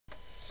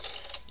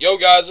Yo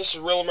guys, this is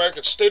Real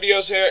American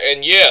Studios here,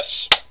 and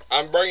yes,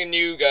 I'm bringing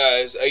you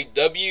guys a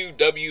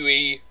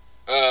WWE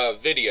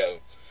video.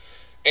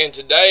 And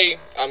today,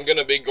 I'm going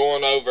to be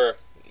going over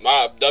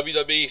my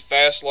WWE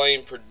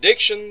Fastlane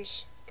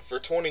predictions for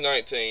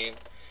 2019,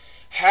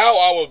 how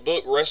I would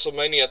book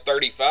WrestleMania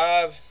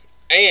 35,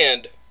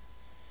 and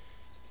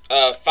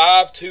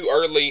 5 too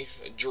early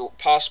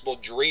possible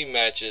dream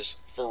matches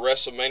for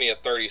WrestleMania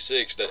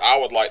 36 that I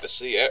would like to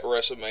see at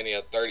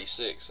WrestleMania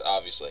 36,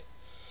 obviously.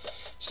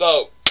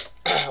 So,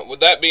 with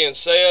that being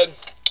said,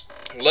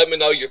 let me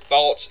know your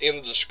thoughts in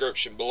the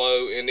description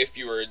below, and if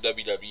you are a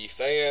WWE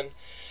fan.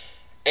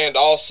 And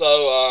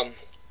also,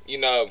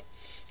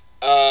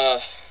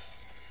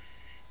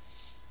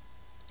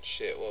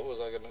 shit, what was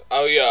I gonna...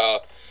 Oh, yeah,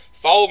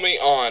 follow me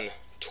on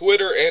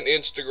Twitter and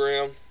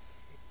Instagram,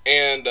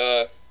 and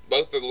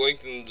both are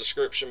linked in the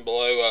description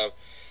below.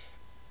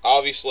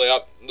 Obviously,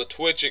 the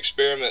Twitch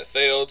experiment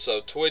failed, so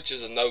Twitch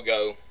is a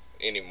no-go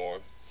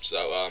anymore.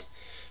 So,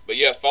 but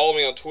yeah, follow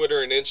me on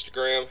Twitter and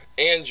Instagram,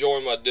 and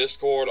join my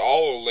Discord.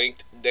 All are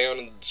linked down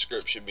in the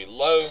description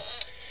below.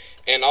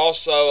 And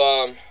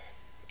also,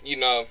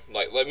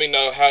 let me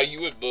know how you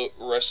would book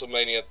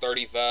WrestleMania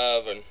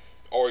 35,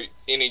 or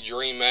any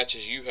dream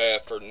matches you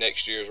have for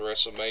next year's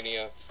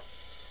WrestleMania,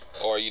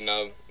 or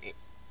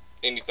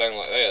anything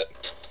like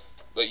that.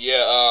 But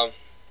yeah,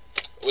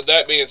 with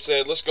that being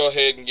said, let's go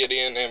ahead and get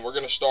in, and we're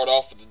going to start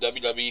off with the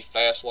WWE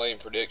Fastlane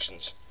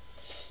predictions.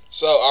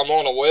 So I'm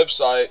on a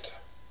website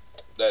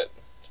that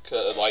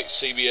like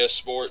CBS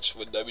Sports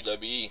with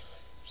WWE.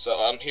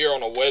 So I'm here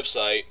on a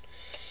website,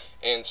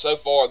 and so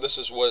far this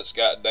is what it's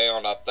got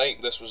down. I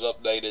think this was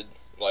updated,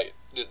 like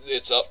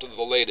it's up to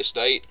the latest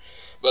date.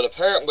 But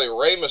apparently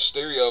Rey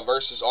Mysterio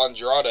versus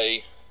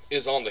Andrade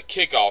is on the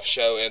kickoff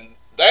show, and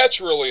that's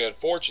really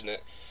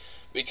unfortunate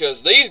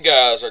because these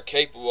guys are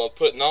capable of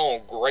putting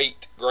on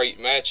great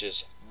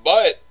matches.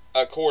 But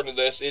according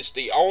to this, it's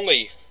the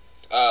only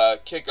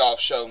kickoff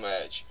show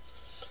match.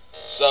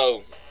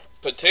 So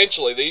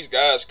potentially these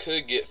guys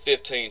could get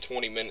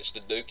 15-20 minutes to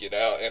duke it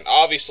out. And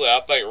obviously I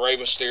think Rey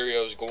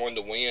Mysterio is going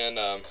to win.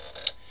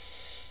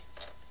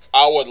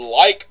 I would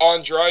like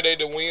Andrade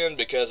to win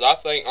because I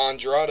think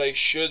Andrade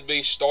should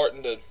be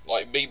starting to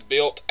be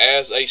built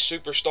as a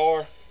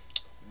superstar.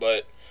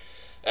 But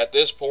at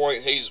this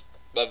point he's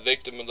a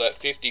victim of that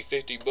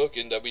 50-50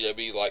 booking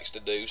WWE likes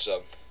to do.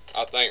 So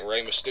I think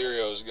Rey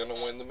Mysterio is going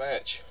to win the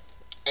match.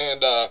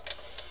 And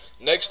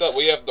next up,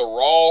 we have the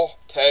Raw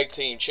Tag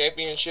Team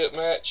Championship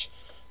match.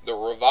 The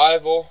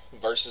Revival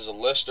versus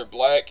Aleister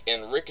Black,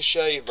 and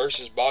Ricochet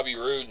versus Bobby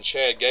Roode and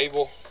Chad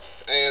Gable.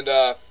 And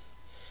I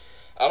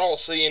don't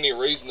see any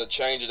reason to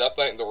change it. I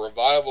think the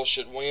Revival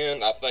should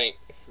win. I think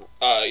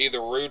either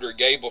Roode or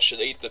Gable should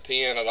eat the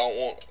pin. I don't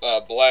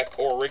want Black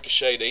or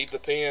Ricochet to eat the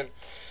pin.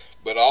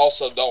 But I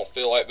also don't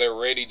feel like they're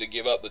ready to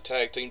give up the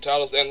tag team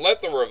titles. And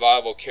let the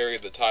Revival carry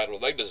the title.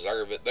 They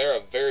deserve it. They're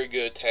a very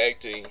good tag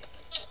team.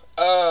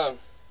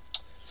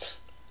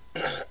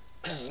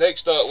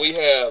 Next up, we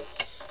have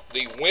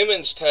the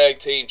Women's Tag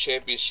Team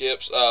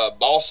Championships.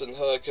 Boss and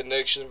Hug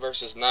Connection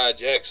versus Nia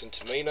Jax and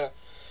Tamina.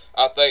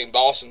 I think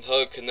Boss and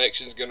Hug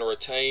Connection is going to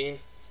retain.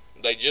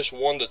 They just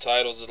won the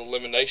titles at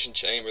Elimination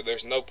Chamber.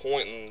 There's no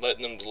point in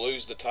letting them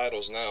lose the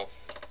titles now.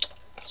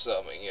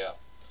 So, I mean, yeah.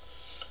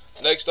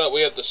 Next up,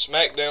 we have the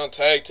SmackDown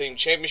Tag Team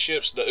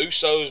Championships. The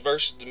Usos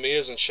versus The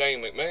Miz and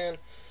Shane McMahon.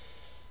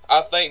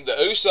 I think the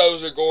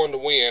Usos are going to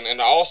win, and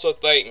I also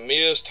think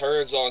Miz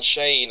turns on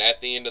Shane at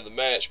the end of the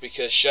match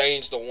because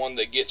Shane's the one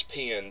that gets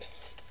pinned.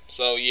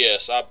 So,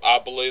 yes, I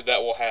believe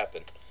that will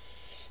happen.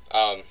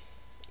 The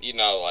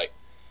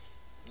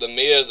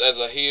Miz as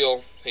a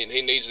heel,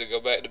 he needs to go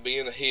back to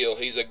being a heel.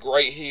 He's a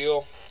great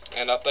heel,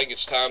 and I think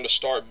it's time to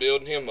start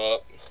building him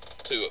up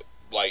to,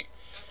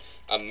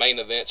 a main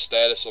event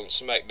status on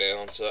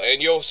SmackDown. So,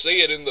 and you'll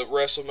see it in the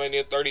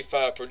WrestleMania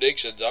 35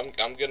 predictions.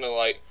 I'm going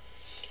to,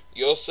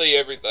 you'll see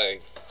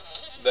everything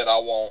that I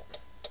want.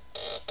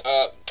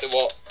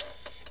 Well,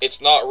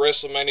 it's not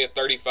WrestleMania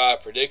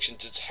 35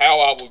 predictions. It's how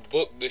I would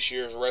book this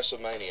year's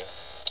WrestleMania.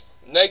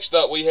 Next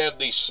up, we have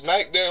the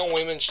SmackDown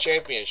Women's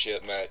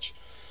Championship match.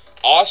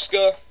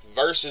 Asuka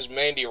versus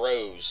Mandy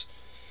Rose.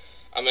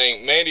 I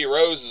mean, Mandy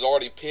Rose has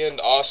already pinned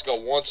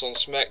Asuka once on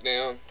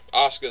SmackDown.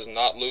 Asuka's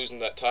not losing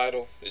that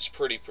title. It's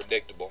pretty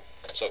predictable.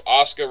 So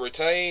Asuka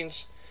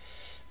retains.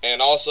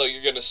 And also,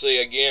 you're going to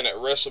see again at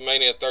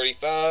WrestleMania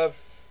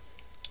 35,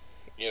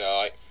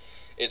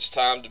 it's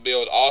time to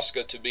build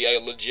Asuka to be a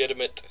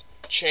legitimate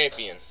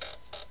champion.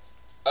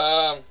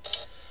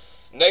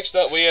 Next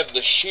up, we have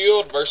The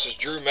Shield versus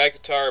Drew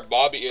McIntyre,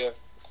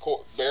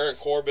 Baron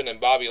Corbin, and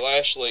Bobby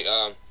Lashley.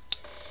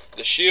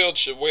 The Shield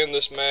should win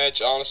this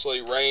match.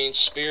 Honestly, Reigns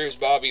spears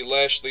Bobby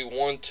Lashley.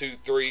 1, 2,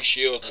 3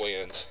 Shield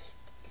wins.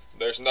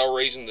 There's no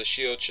reason the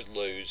Shield should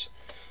lose,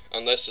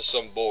 unless it's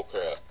some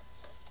bullcrap.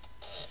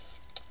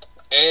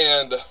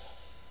 And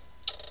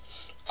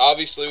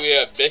obviously, we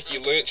have Becky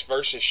Lynch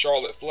versus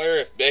Charlotte Flair.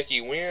 If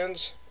Becky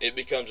wins, it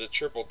becomes a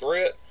triple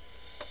threat.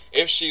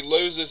 If she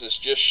loses, it's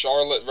just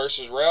Charlotte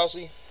versus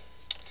Rousey.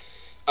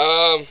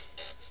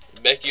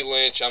 Becky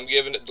Lynch. I'm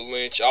giving it to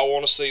Lynch. I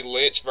want to see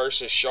Lynch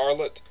versus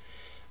Charlotte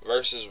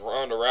versus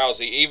Ronda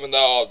Rousey, even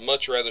though I'd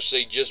much rather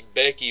see just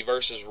Becky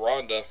versus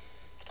Ronda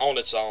on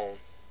its own.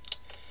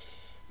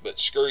 But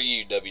screw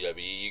you,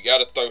 WWE. You got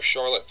to throw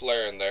Charlotte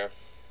Flair in there.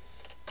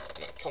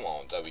 Come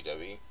on,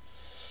 WWE.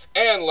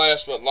 And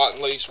last but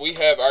not least, we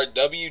have our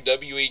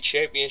WWE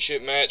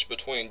Championship match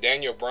between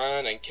Daniel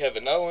Bryan and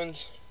Kevin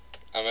Owens.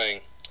 I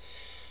mean,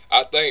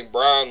 I think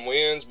Bryan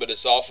wins, but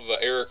it's off of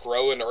a Eric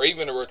Rowan or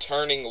even a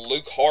returning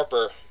Luke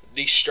Harper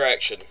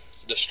distraction.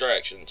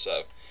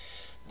 So,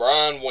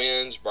 Bryan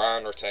wins,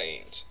 Bryan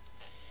retains.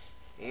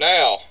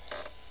 Now,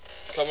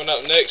 coming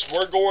up next,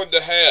 we're going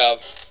to have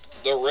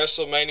the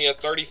WrestleMania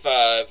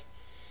 35,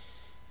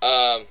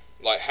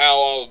 like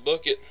how I would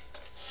book it.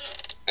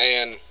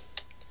 And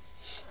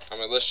I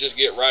mean, let's just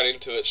get right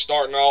into it.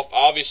 Starting off,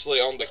 obviously,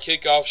 on the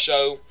kickoff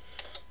show,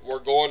 we're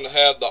going to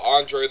have the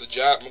Andre the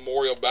Giant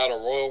Memorial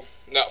Battle Royal.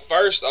 Now,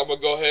 first, I'm going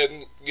to go ahead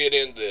and get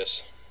into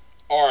this.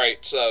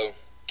 Alright, so,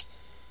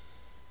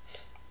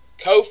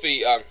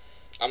 Kofi,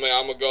 I'm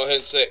going to go ahead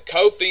and say it.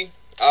 Kofi,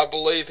 I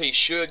believe he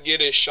should get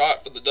his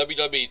shot for the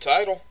WWE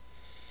title.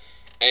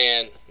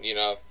 And, you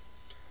know,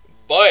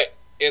 but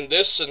in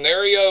this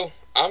scenario,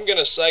 I'm going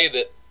to say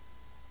that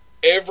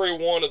every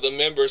one of the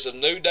members of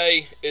New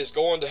Day is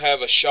going to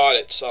have a shot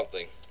at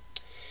something.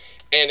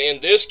 And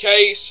in this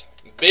case,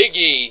 Big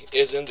E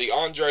is in the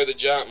Andre the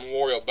Giant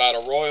Memorial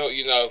Battle Royal,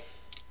 you know,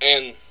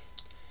 and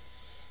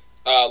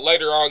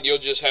later on you'll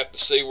just have to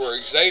see where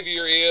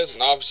Xavier is,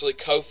 and obviously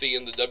Kofi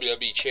in the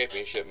WWE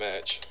Championship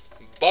match.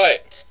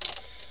 But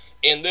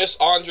in this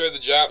Andre the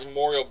Giant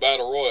Memorial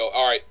Battle Royal,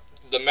 alright,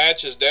 the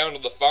match is down to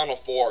the final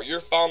four. Your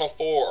final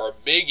four are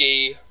Big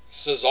E,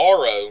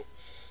 Cesaro,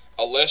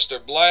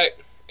 Aleister Black,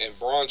 and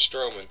Braun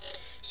Strowman.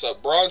 So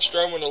Braun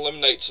Strowman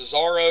eliminates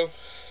Cesaro.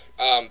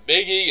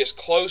 Big E is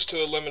close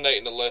to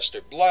eliminating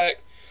Aleister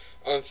Black.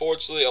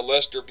 Unfortunately,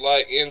 Aleister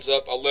Black ends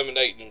up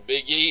eliminating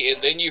Big E,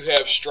 and then you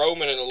have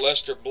Strowman and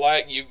Aleister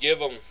Black. You give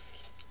them.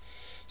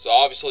 So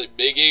obviously,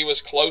 Big E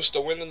was close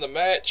to winning the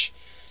match,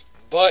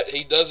 but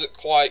he doesn't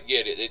quite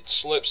get it. It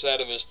slips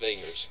out of his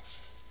fingers.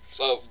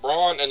 So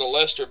Braun and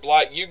Aleister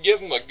Black, you give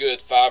them a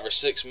good 5 or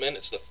 6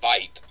 minutes to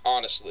fight.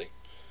 Honestly,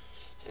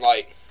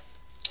 like.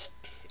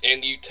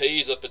 And you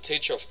tease a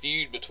potential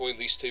feud between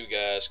these two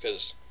guys,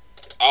 because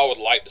I would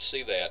like to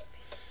see that.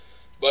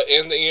 But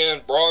in the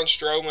end, Braun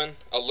Strowman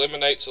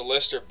eliminates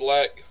Aleister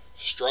Black.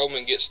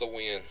 Strowman gets the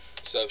win.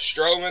 So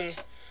Strowman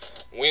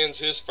wins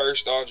his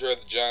first Andre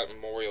the Giant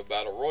Memorial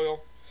Battle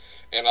Royal.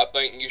 And I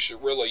think you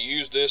should really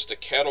use this to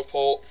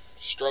catapult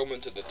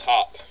Strowman to the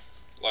top.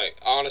 Like,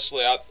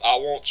 honestly, I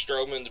want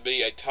Strowman to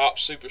be a top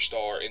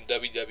superstar in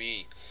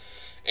WWE.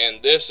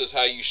 And this is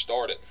how you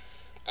start it.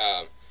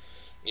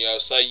 You know,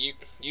 say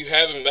you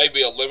have him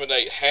maybe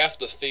eliminate half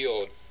the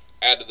field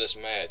out of this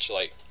match.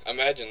 Like,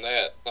 imagine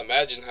that.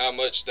 Imagine how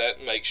much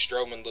that makes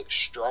Strowman look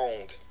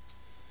strong.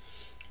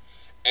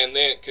 And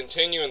then,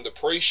 continuing the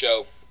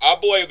pre-show, I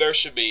believe there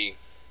should be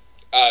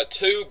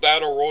 2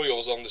 Battle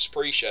Royals on this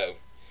pre-show.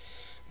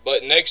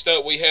 But next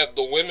up, we have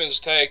the Women's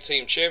Tag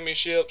Team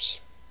Championships.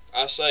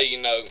 I say, you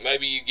know,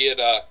 maybe you get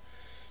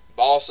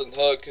Boss and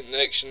Hug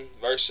Connection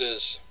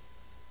versus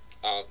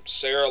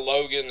Sarah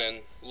Logan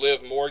and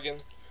Liv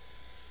Morgan.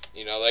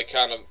 You know, they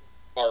kind of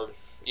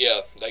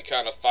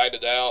fight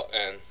it out,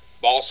 and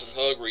Boss and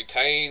Hug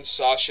retains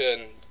Sasha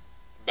and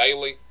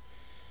Bayley.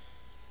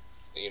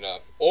 You know,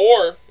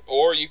 or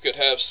you could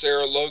have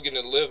Sarah Logan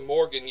and Liv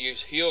Morgan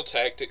use heel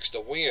tactics to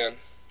win,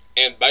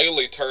 and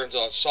Bayley turns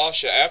on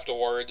Sasha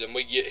afterwards, and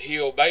we get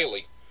heel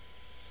Bayley.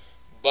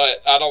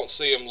 But I don't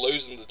see them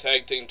losing the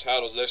tag team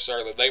titles this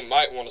early. They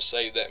might want to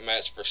save that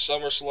match for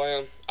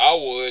SummerSlam. I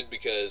would,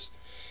 because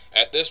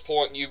at this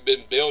point, you've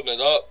been building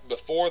it up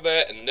before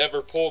that and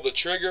never pulled the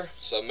trigger.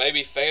 So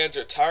maybe fans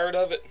are tired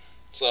of it.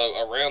 So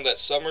around that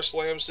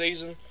SummerSlam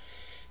season,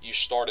 you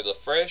started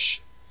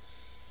afresh.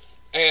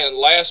 And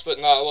last but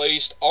not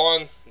least,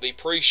 on the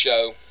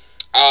pre-show,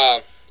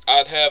 I'd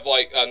have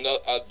like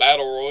a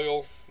battle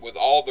royal with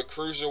all the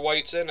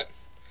cruiserweights in it.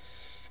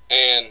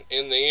 And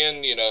in the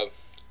end, you know,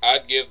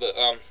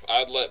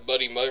 I'd let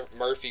Buddy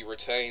Murphy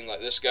retain. Like,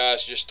 this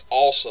guy's just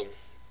awesome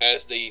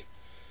as the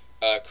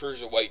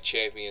Cruiserweight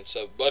champion.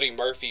 So Buddy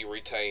Murphy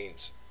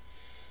retains.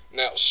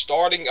 Now,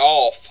 starting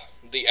off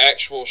the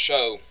actual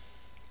show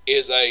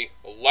is a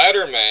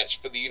ladder match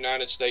for the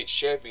United States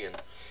champion.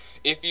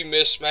 If you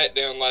missed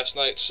SmackDown last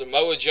night,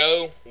 Samoa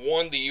Joe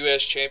won the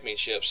U.S.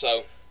 Championship.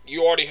 So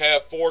you already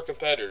have 4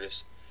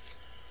 competitors.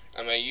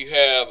 I mean, you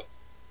have,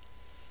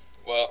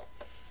 well,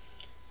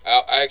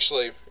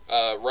 actually,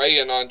 Ray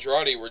and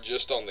Andrade were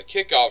just on the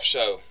kickoff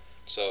show.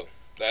 So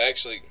that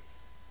actually,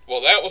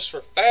 well, that was for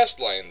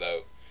Fastlane,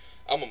 though.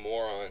 I'm a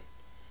moron.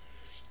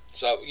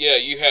 So, yeah,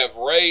 you have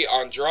Ray,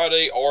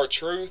 Andrade,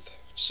 R-Truth,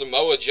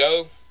 Samoa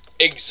Joe.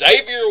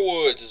 Xavier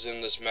Woods is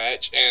in this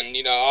match. And,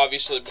 you know,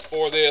 obviously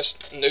before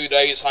this, New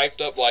Day is hyped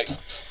up like,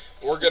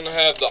 we're going to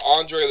have the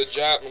Andre the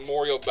Giant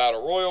Memorial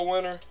Battle Royal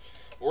winner.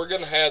 We're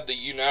going to have the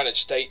United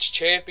States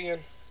champion.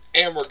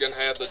 And we're going to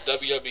have the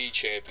WWE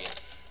champion.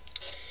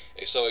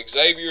 So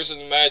Xavier's in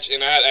the match,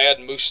 and I'd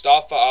add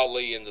Mustafa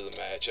Ali into the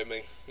match. I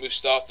mean,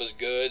 Mustafa's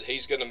good.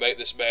 He's going to make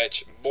this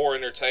match more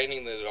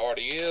entertaining than it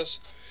already is.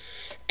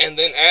 And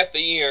then at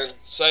the end,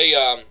 say,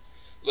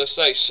 let's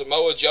say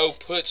Samoa Joe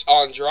puts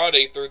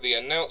Andrade through the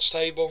announce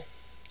table,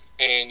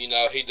 and, you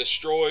know, he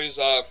destroys,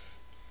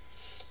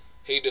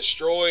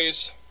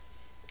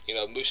 you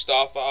know,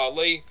 Mustafa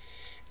Ali.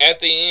 At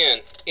the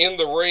end, in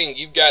the ring,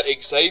 you've got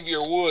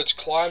Xavier Woods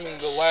climbing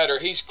the ladder.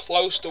 He's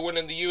close to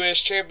winning the U.S.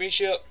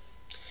 Championship.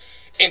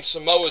 And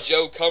Samoa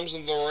Joe comes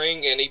in the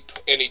ring, and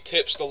he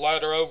tips the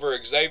ladder over.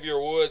 Xavier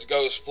Woods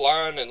goes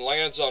flying and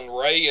lands on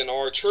Ray and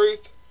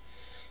R-Truth.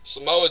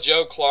 Samoa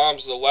Joe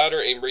climbs the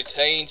ladder and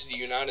retains the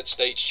United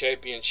States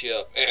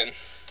Championship. And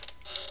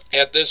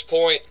at this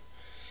point,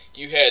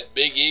 you had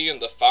Big E in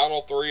the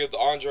final 3 of the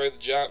Andre the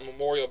Giant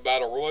Memorial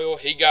Battle Royal.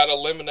 He got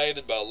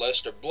eliminated by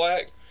Lester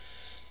Black.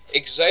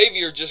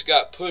 Xavier just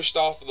got pushed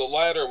off of the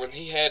ladder when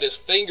he had his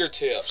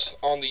fingertips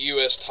on the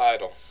U.S.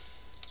 title.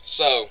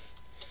 So,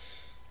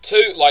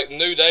 like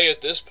New Day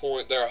at this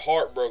point, they're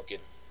heartbroken.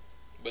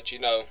 But, you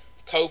know,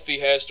 Kofi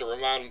has to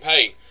remind them,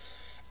 hey,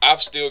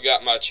 I've still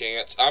got my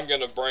chance. I'm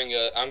gonna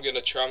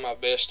try my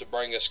best to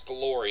bring us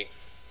glory.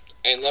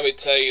 And let me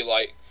tell you,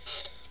 like,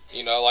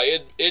 you know,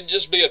 like it'd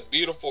just be a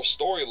beautiful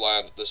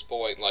storyline at this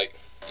point. Like,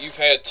 you've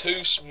had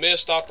 2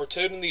 missed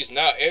opportunities.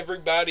 Now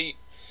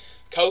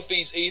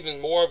Kofi's even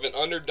more of an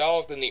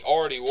underdog than he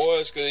already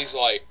was, because he's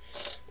like,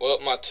 well,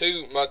 my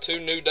two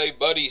New Day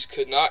buddies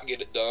could not get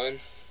it done.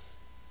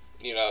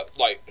 You know,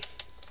 like,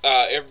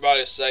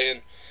 everybody's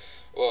saying,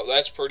 well,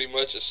 that's pretty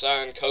much a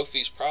sign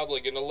Kofi's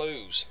probably going to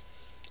lose.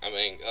 I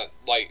mean,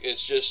 like,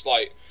 it's just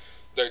like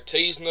they're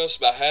teasing us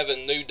by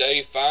having New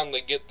Day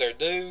finally get their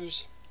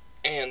dues,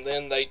 and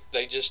then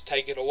they just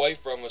take it away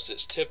from us.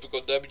 It's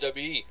typical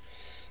WWE.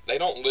 They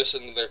don't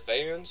listen to their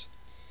fans.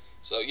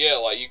 So, yeah,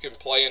 like, you can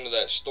play into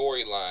that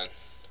storyline.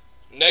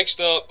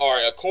 Next up,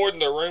 alright, according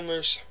to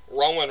rumors,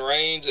 Roman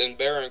Reigns and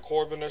Baron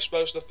Corbin are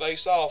supposed to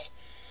face off.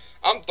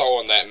 I'm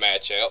throwing that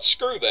match out.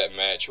 Screw that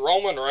match.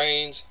 Roman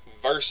Reigns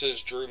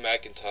versus Drew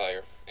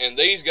McIntyre. And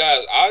these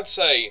guys, I'd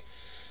say,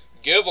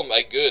 give them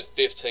a good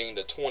 15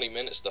 to 20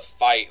 minutes to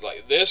fight.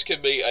 Like, this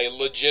could be a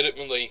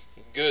legitimately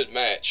good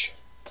match.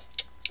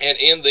 And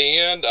in the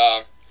end,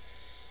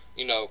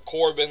 you know,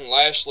 Corbin,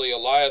 Lashley,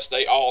 Elias,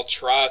 they all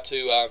try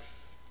to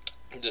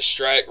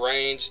distract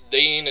Reigns.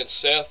 Dean and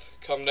Seth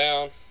come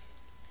down.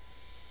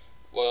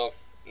 Well,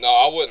 no,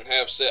 I wouldn't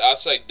have Seth. I'd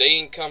say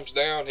Dean comes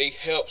down. He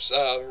helps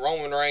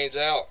Roman Reigns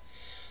out.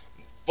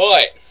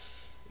 But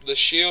the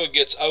Shield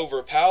gets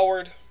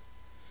overpowered.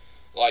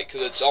 Like,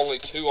 because it's only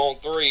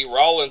 2-on-3.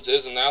 Rollins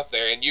isn't out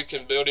there. And you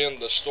can build in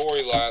the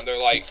storyline. They're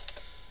like,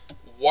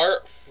 where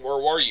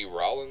were you,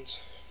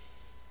 Rollins?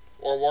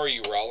 Where were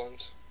you,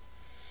 Rollins?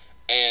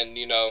 And,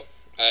 you know,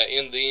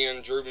 in the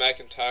end, Drew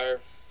McIntyre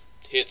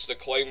hits the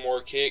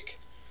Claymore kick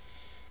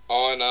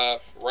on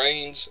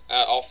Reigns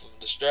off of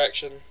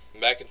distraction.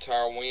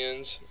 McIntyre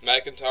wins.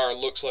 McIntyre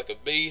looks like a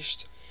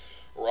beast.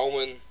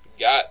 Roman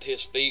got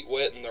his feet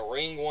wet in the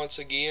ring once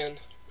again.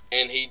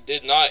 And he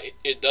did not,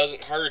 it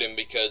doesn't hurt him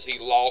because he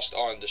lost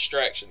on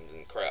distraction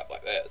and crap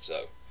like that.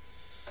 So,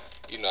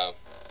 you know.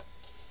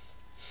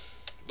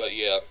 But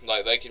yeah,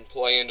 like, they can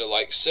play into,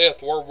 like,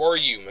 Seth, where were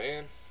you,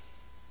 man?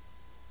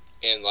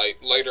 And, like,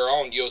 later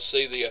on, you'll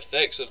see the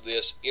effects of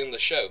this in the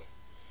show.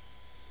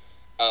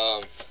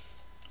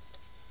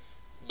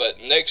 But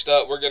next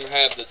up, we're going to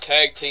have the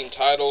tag team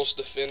titles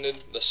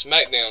defended, the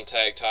SmackDown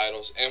tag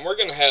titles. And we're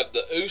going to have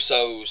the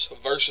Usos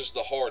versus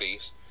the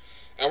Hardys.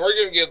 And we're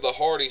going to give the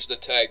Hardys the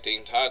tag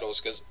team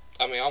titles because,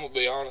 I mean, I'm going to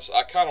be honest,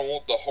 I kind of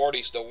want the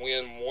Hardys to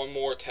win one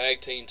more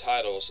tag team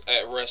titles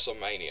at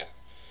WrestleMania.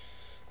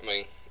 I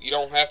mean, you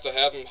don't have to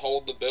have them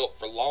hold the belt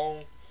for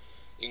long.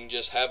 You can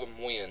just have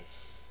them win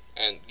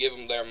and give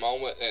them their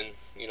moment. And,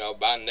 you know,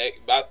 by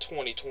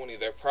 2020,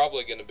 they're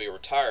probably going to be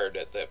retired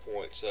at that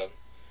point. So,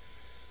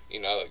 you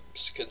know,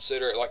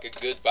 consider it like a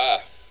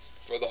goodbye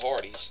for the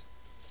Hardys.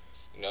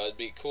 You know, it'd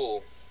be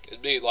cool.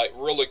 It'd be, like,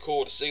 really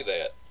cool to see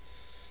that.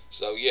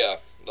 So, yeah,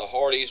 the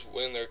Hardys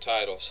win their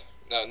titles.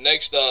 Now,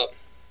 next up,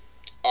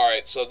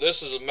 alright, so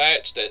this is a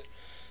match that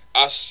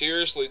I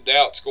seriously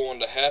doubt's going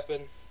to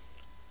happen,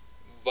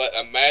 but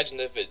imagine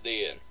if it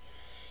did.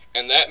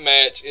 And that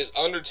match is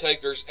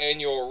Undertaker's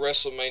annual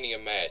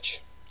WrestleMania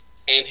match.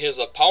 And his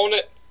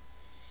opponent,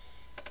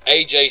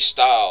 AJ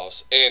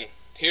Styles. And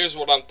here's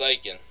what I'm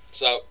thinking.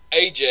 So,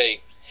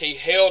 AJ, he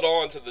held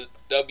on to the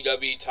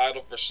WWE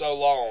title for so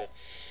long,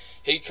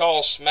 he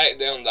calls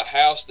SmackDown the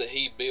house that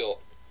he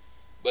built.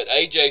 But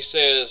AJ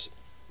says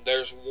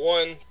there's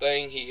one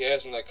thing he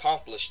hasn't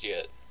accomplished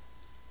yet,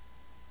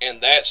 and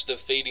that's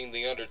defeating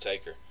The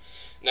Undertaker.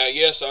 Now,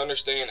 yes, I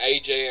understand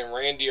AJ and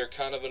Randy are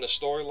kind of in a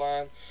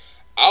storyline.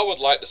 I would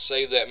like to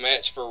save that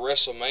match for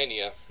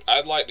WrestleMania.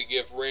 I'd like to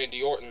give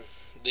Randy Orton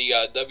the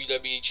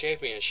WWE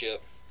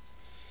Championship.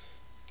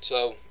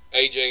 So,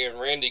 AJ and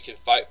Randy can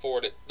fight for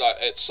it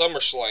at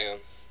SummerSlam,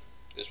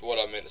 is what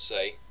I meant to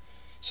say.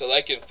 So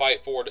they can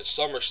fight for it at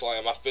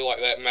SummerSlam. I feel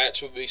like that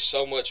match would be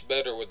so much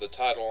better with the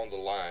title on the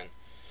line.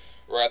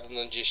 rather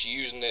than just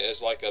using it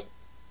as like a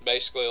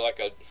basically like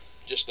a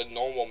just a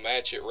normal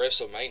match at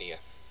WrestleMania.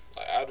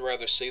 Like, I'd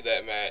rather see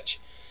that match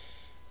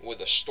with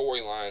a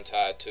storyline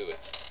tied to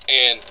it.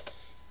 And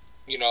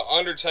you know,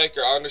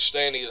 Undertaker, I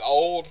understand he's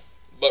old,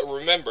 but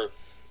remember,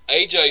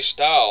 AJ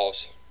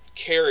Styles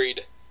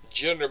carried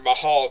Jinder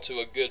Mahal to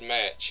a good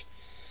match.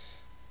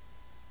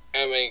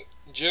 I mean,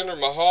 Jinder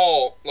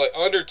Mahal, like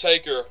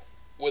Undertaker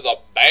with a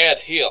bad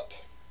hip,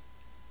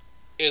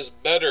 is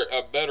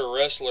a better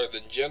wrestler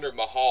than Jinder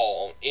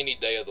Mahal on any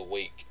day of the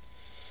week.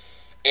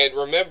 And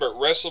remember,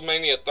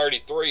 WrestleMania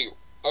 33,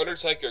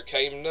 Undertaker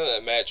came into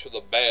that match with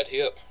a bad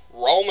hip.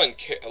 Roman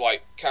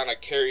kind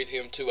of carried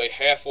him to a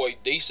halfway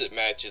decent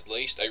match, at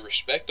least a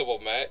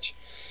respectable match.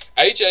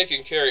 AJ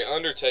can carry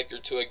Undertaker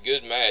to a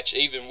good match,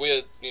 even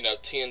with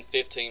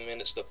 10-15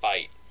 minutes to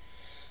fight.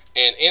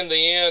 And in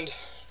the end,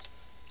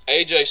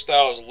 AJ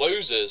Styles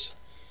loses.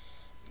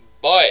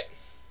 But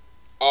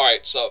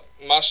alright, so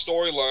my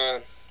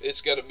storyline,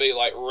 it's going to be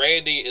like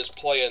Randy is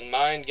playing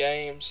mind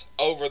games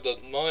over the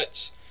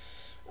months.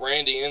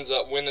 Randy ends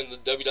up winning the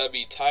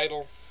WWE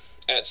title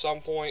at some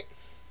point,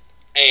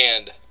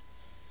 and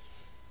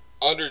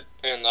AJ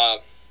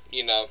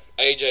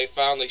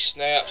finally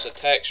snaps,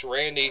 attacks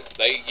Randy.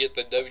 They get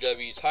the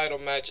WWE title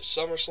match at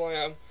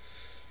SummerSlam.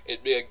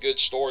 It'd be a good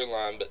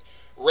storyline, but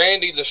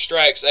Randy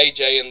distracts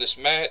AJ in this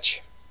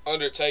match.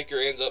 Undertaker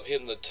ends up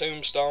hitting the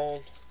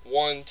tombstone.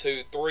 1,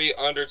 2, 3.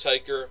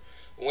 Undertaker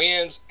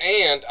wins,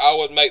 and I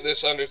would make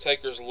this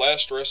Undertaker's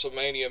last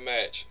WrestleMania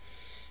match.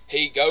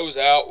 He goes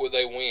out with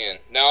a win.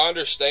 Now, I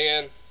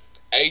understand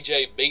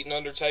AJ beating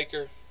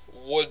Undertaker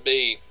would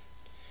be,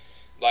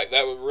 like,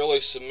 that would really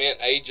cement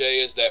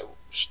AJ as that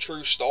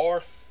true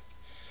star.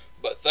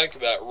 But think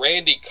about it.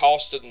 Randy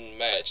costed him the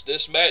match.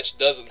 This match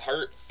doesn't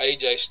hurt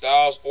AJ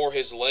Styles or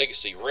his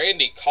legacy.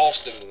 Randy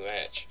cost him the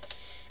match.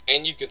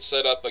 And you can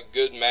set up a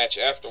good match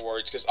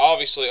afterwards, because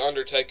obviously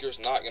Undertaker's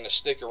not going to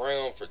stick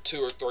around for 2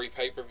 or 3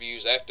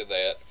 pay-per-views after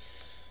that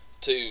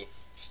to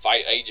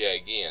fight AJ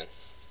again.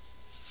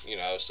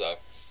 So.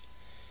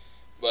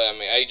 But, I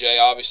mean,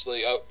 AJ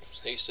obviously,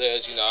 he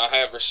says, I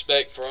have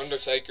respect for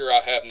Undertaker.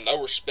 I have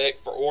no respect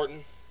for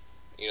Orton.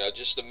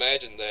 Just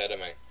imagine that. I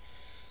mean,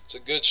 it's a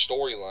good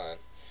storyline.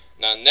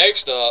 Now,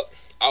 next up,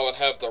 I would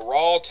have the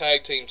Raw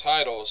Tag Team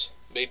titles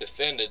be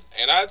defended.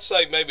 And I'd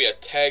say maybe a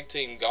tag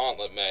team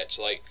gauntlet match,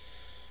 like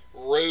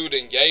Rude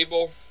and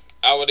Gable.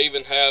 I would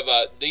even have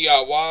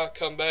DIY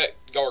come back,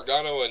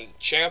 Gargano and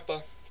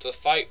Ciampa, to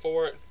fight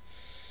for it.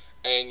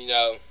 And,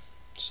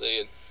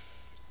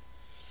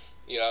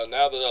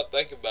 now that I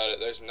think about it,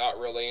 there's not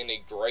really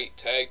any great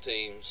tag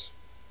teams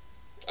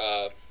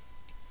on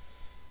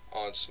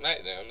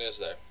SmackDown, is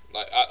there?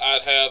 Like,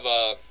 I'd have,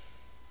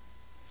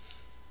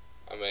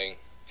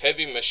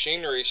 Heavy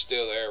Machinery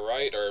still there,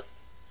 right? Or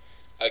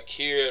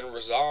Akira and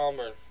Razam,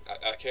 or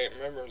I can't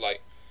remember.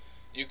 Like,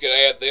 you could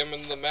add them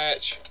in the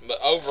match.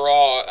 But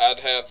overall,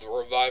 I'd have the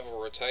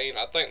Revival retain.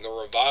 I think the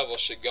Revival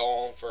should go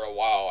on for a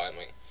while. I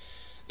mean,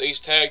 these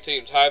tag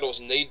team titles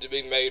need to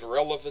be made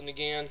relevant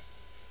again.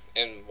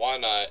 And why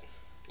not,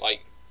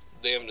 like,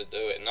 them to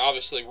do it? And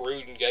obviously,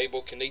 Rude and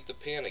Gable can eat the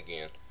pin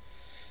again.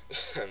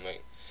 I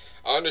mean,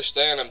 I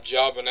understand I'm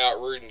jobbing out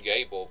Rude and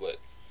Gable, but,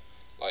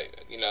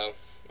 like,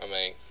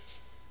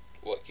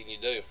 what can you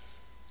do?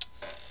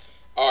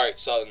 Alright,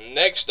 so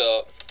next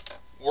up,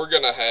 we're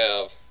gonna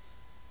have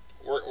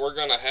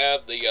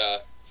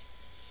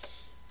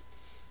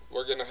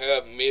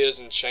Miz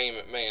and Shane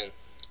McMahon.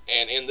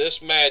 And in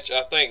this match,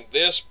 I think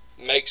this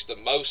makes the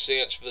most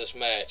sense for this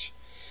match,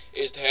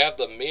 is to have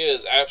the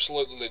Miz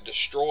absolutely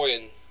destroy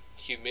and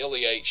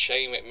humiliate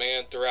Shane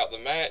McMahon throughout the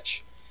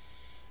match.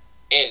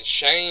 And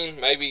Shane,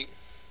 maybe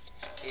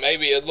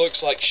it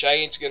looks like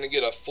Shane's going to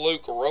get a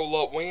fluke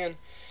roll-up win.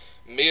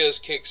 Miz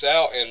kicks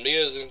out, and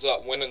Miz ends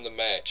up winning the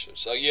match.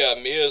 So, yeah,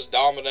 Miz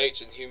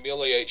dominates and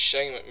humiliates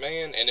Shane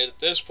McMahon. And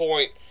at this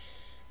point,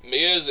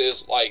 Miz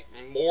is, like,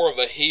 more of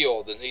a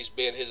heel than he's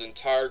been his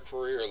entire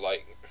career.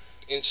 Like,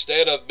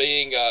 instead of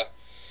being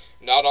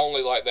not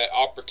only like that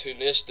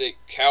opportunistic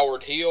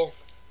coward heel,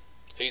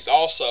 he's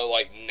also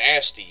like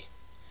nasty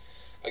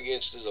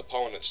against his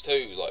opponents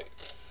too. Like,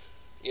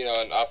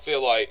 and I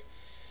feel like,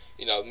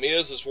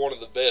 Miz is one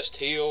of the best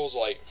heels.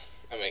 Like,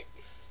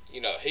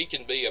 he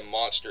can be a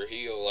monster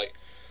heel. Like,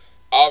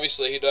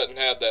 obviously he doesn't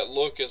have that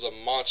look as a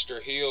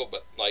monster heel,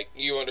 but like,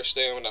 you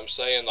understand what I'm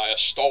saying, like a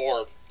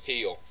star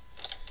heel.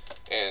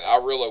 And I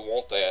really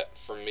want that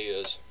for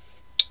Miz.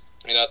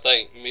 And I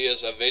think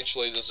Miz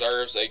eventually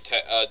deserves a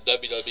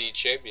WWE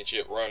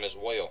Championship run as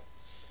well.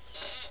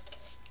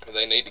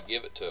 They need to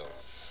give it to him.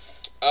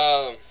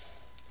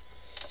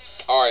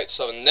 Alright,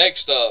 so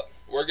next up,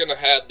 we're going to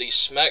have the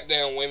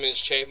SmackDown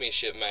Women's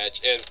Championship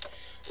match. And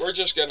we're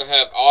just going to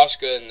have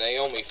Asuka and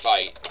Naomi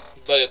fight.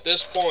 But at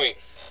this point,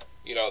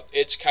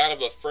 it's kind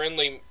of a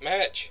friendly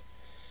match.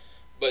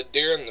 But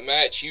during the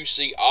match, you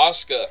see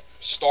Asuka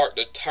start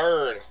to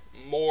turn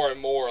more and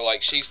more.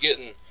 Like, she's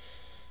getting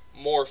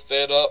more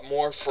fed up,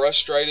 more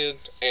frustrated,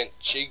 and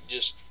she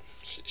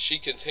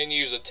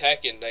continues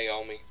attacking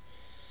Naomi,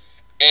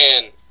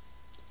 and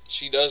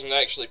she doesn't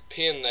actually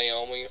pin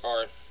Naomi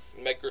or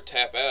make her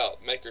tap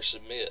out, make her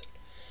submit.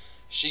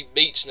 She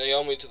beats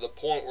Naomi to the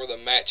point where the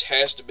match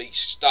has to be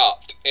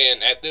stopped.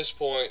 And at this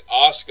point,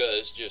 Asuka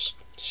is just,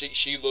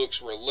 she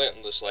looks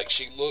relentless. Like,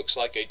 she looks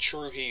like a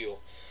true heel.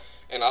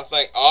 And I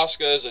think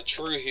Asuka is a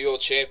true heel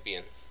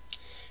champion.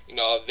 You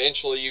know,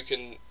 eventually you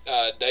can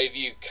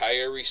debut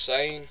Kairi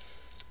Sane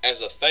as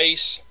a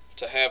face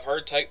to have her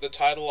take the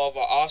title off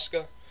of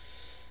Asuka.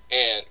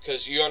 And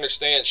because you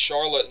understand,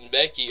 Charlotte and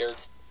Becky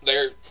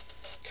they're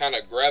kind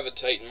of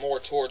gravitating more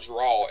towards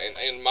Raw. And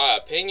in my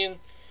opinion,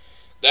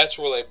 that's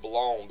where they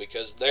belong,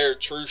 because they're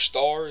true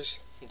stars.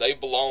 They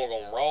belong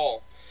on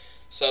Raw,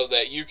 so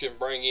that you can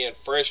bring in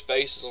fresh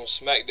faces on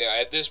SmackDown.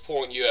 At this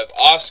point, you have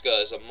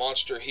Asuka as a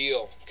monster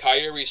heel,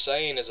 Kairi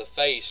Sane as a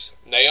face.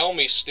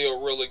 Naomi's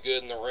still really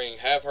good in the ring.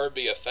 Have her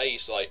be a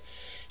face. Like,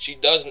 she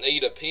doesn't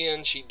eat a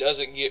pin. She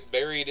doesn't get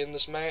buried in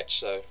this match.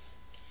 So,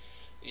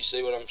 you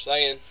see what I'm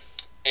saying?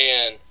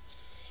 And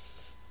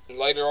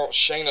later on,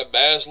 Shayna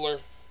Baszler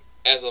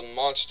as a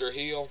monster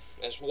heel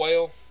as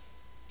well.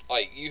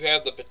 Like, you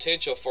have the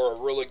potential for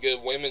a really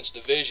good women's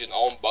division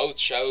on both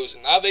shows.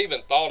 And I've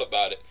even thought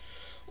about it.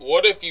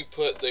 What if you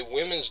put the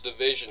women's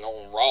division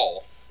on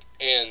Raw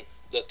and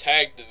the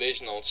tag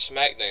division on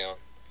SmackDown?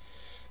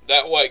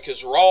 That way,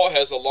 because Raw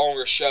has a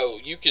longer show,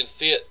 you can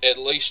fit at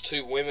least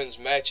 2 women's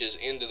matches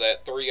into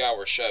that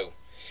 3-hour show.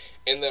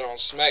 And then on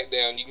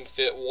SmackDown, you can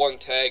fit 1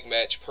 tag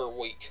match per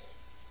week.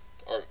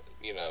 Or,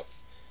 you know,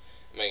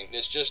 I mean,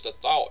 it's just a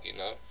thought, you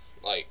know.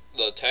 Like,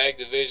 the tag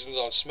division's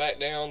on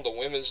SmackDown, the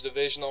women's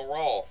division on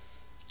Raw.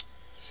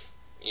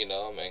 You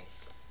know, I mean,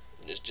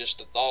 it's just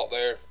a thought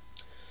there.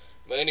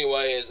 But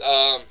anyways,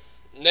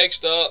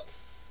 next up,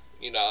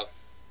 you know,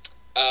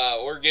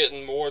 we're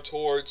getting more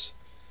towards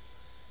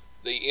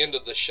the end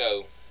of the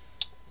show.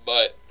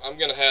 But I'm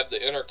going to have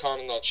the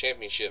Intercontinental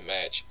Championship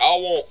match. I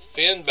want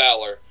Finn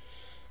Balor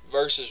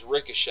versus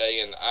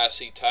Ricochet in the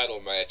IC title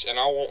match. And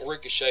I want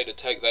Ricochet to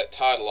take that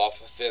title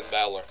off of Finn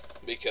Balor,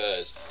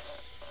 because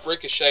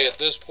Ricochet, at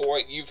this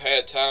point, you've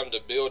had time to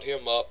build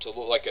him up to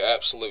look like an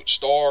absolute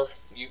star.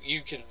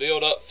 You can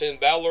build up Finn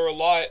Balor a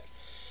lot.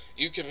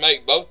 You can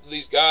make both of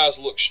these guys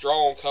look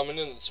strong coming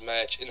into this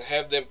match and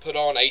have them put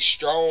on a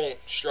strong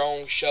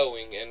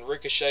showing, and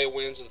Ricochet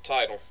wins the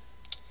title.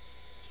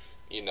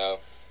 You know,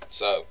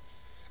 so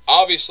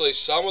obviously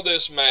some of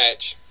this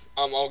match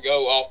I'm gonna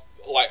go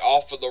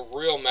off of the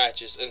real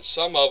matches, and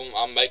some of them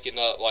I'm making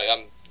up. Like,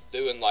 I'm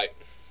doing like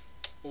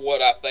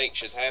what I think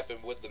should happen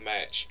with the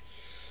match.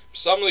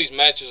 Some of these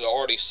matches are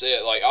already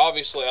set. Like,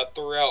 obviously, I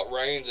threw out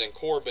Reigns and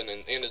Corbin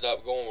and ended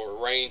up going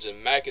with Reigns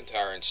and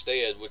McIntyre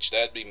instead, which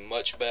that'd be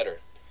much better.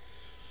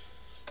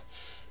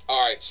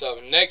 Alright, so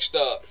next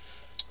up,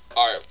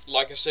 alright,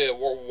 like I said,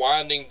 we're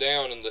winding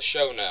down in the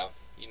show now.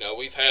 You know,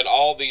 we've had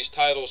all these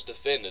titles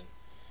defended.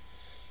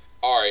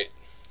 Alright,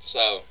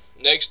 so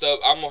next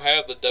up, I'm going to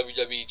have the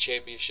WWE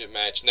Championship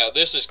match. Now,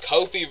 this is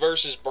Kofi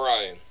versus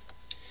Bryan.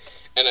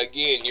 And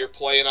again, you're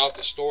playing out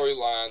the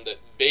storyline that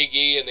Big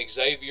E and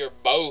Xavier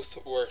both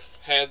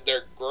had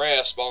their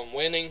grasp on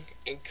winning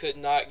and could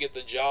not get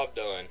the job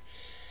done.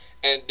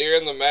 And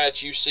during the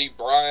match, you see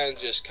Bryan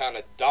just kind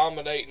of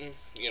dominating.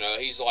 You know,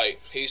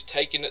 he's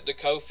taking it to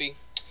Kofi.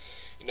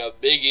 You know,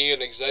 Big E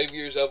and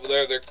Xavier's over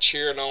there. They're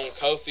cheering on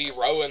Kofi.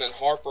 Rowan and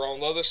Harper on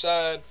the other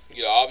side.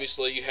 You know,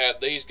 obviously you have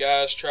these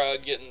guys trying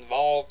to get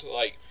involved,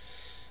 like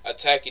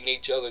attacking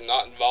each other,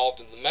 not involved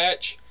in the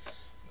match.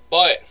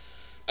 But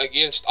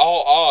against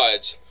all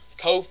odds,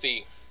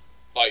 Kofi,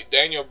 like,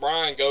 Daniel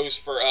Bryan goes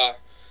for a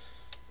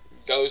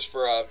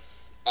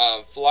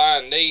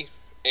flying knee,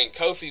 and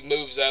Kofi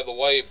moves out of the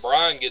way.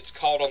 Bryan gets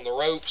caught on the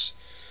ropes.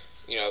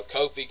 You know,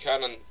 Kofi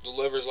kind of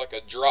delivers like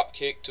a drop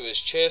kick to his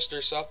chest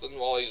or something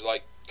while he's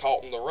like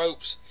caught in the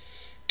ropes.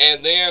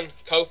 And then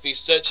Kofi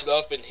sets it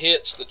up and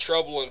hits the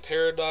Trouble in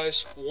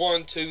Paradise.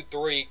 1, 2,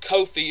 3.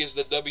 Kofi is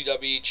the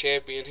WWE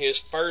Champion. His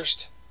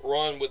first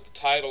run with the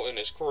title in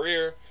his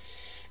career.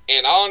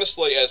 And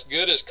honestly, as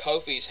good as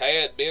Kofi's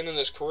had been in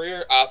his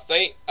career, I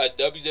think a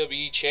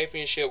WWE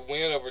Championship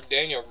win over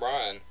Daniel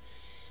Bryan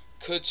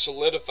could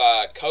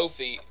solidify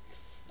Kofi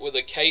with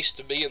a case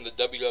to be in the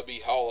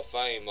WWE Hall of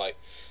Fame. Like,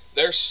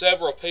 there's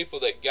several people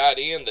that got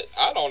in that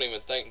I don't even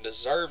think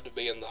deserve to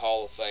be in the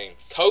Hall of Fame.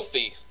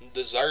 Kofi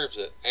deserves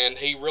it, and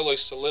he really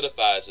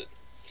solidifies it.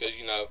 Because,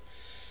 you know,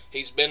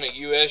 he's been a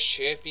U.S.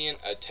 champion,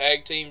 a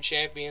tag team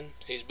champion,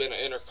 he's been an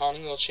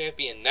Intercontinental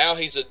champion, now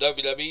he's a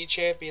WWE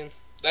champion.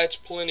 That's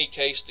plenty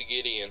case to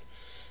get in.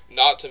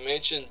 Not to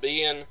mention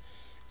being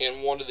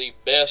in one of the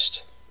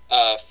best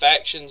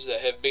factions that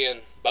have been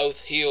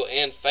both heel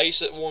and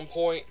face at one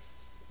point,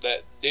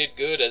 that did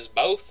good as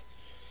both.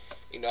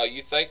 You know,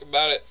 you think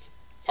about it,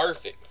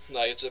 perfect.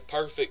 Like, it's a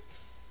perfect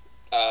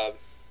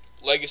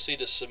legacy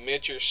to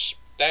cement your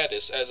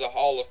status as a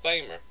Hall of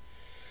Famer.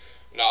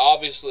 Now,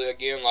 obviously,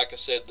 again, like I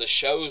said, the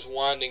show's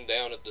winding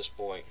down at this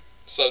point.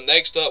 So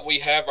next up, we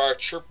have our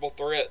triple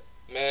threat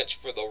match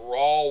for the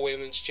Raw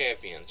Women's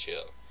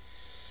Championship.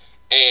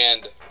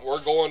 And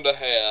we're going to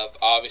have,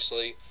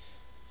 obviously,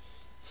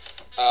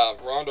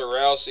 Ronda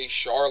Rousey,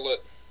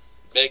 Charlotte,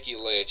 Becky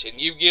Lynch. And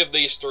you give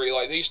these three,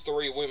 like, these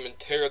three women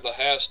tear the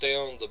house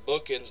down. The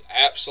booking's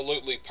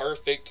absolutely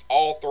perfect.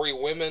 All three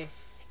women,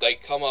 they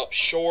come up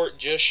short,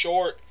 just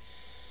short.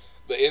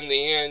 But in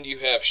the end, you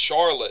have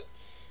Charlotte.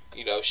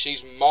 You know,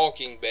 she's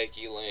mocking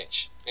Becky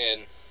Lynch.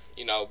 And,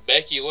 you know,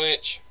 Becky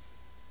Lynch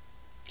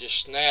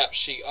just snaps.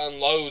 She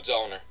unloads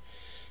on her.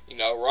 You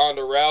know,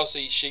 Ronda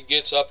Rousey, she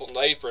gets up on the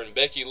apron.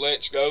 Becky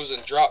Lynch goes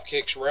and drop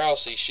kicks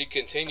Rousey. She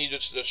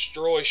continues to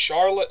destroy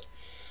Charlotte,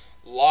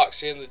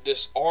 locks in to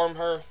disarm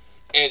her,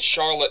 and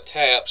Charlotte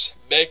taps.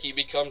 Becky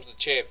becomes the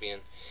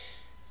champion.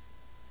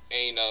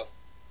 And, you know,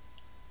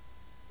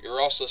 you're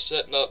also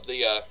setting up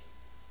the,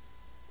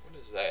 what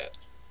is that?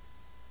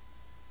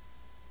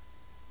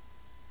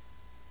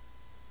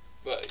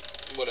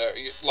 But, whatever,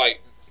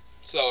 like,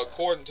 so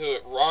according to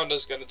it,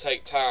 Ronda's going to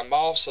take time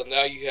off, so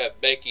now you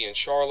have Becky and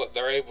Charlotte.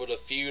 They're able to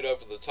feud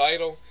over the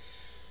title,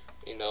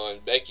 you know,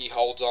 and Becky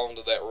holds on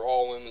to that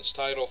Raw Women's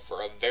title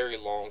for a very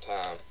long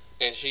time,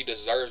 and she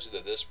deserves it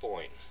at this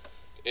point.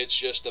 It's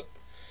just a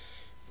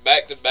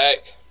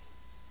back-to-back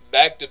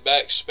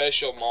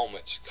special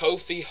moments.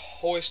 Kofi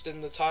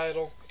hoisting the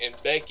title and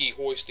Becky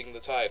hoisting the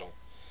title.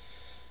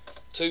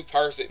 Two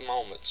perfect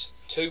moments.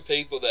 Two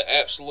people that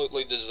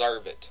absolutely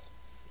deserve it.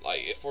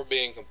 Like, if we're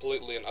being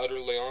completely and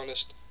utterly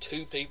honest,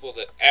 two people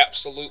that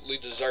absolutely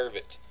deserve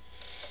it.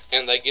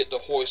 And they get to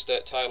hoist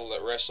that title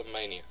at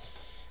WrestleMania.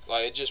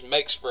 Like, it just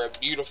makes for a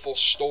beautiful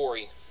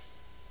story.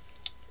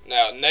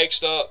 Now,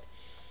 next up,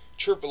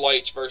 Triple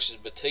H versus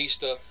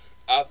Batista.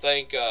 I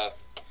think,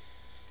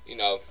 you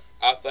know,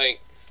 I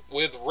think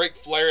with Ric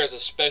Flair as a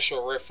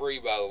special referee,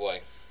 by the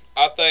way,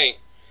 I think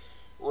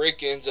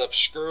Rick ends up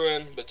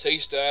screwing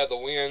Batista out of the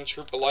win.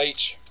 Triple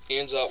H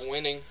ends up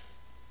winning.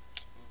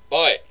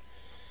 But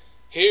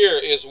here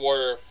is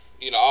where,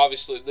 you know,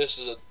 obviously this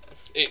is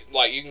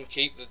like, you can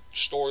keep the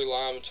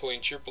storyline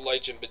between Triple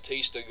H and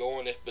Batista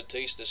going if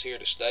Batista's here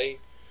to stay.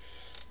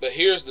 But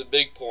here's the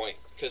big point,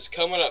 because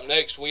coming up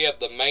next we have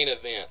the main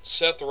event: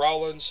 Seth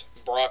Rollins,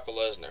 Brock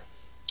Lesnar.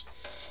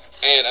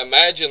 And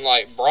imagine,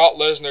 like, Brock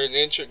Lesnar's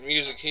entrance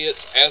music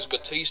hits as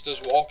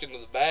Batista's walking to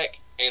the back,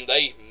 and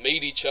they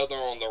meet each other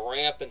on the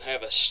ramp and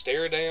have a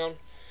stare down,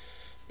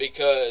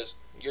 because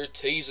you're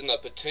teasing a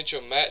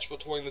potential match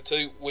between the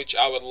two, which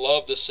I would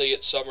love to see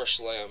at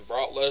SummerSlam.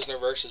 Brock Lesnar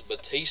versus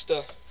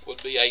Batista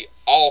would be a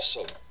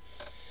awesome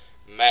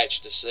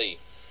match to see.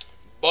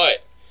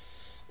 But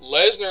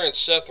Lesnar and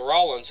Seth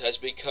Rollins has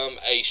become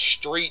a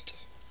street...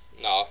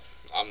 No,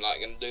 I'm not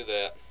going to do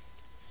that.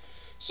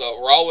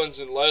 So Rollins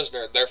and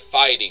Lesnar, they're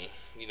fighting,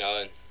 you know,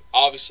 and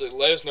obviously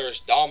Lesnar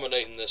is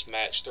dominating this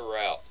match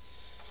throughout.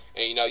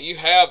 And, you know, you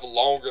have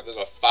longer than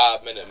a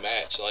 5-minute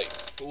match. Like,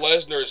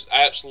 Lesnar's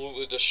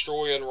absolutely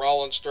destroying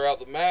Rollins throughout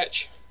the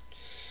match.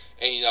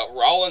 And, you know,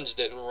 Rollins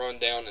didn't run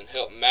down and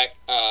help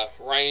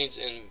Reigns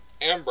and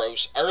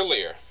Ambrose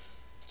earlier.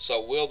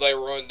 So will they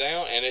run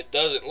down? And it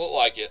doesn't look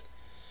like it.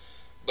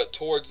 But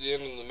towards the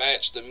end of the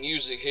match, the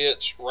music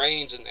hits.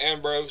 Reigns and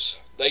Ambrose,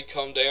 they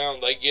come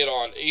down. They get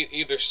on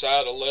either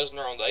side of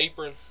Lesnar on the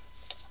apron.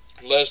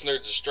 Lesnar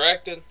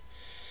distracted.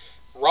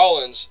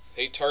 Rollins,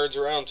 he turns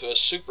around to a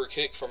super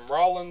kick from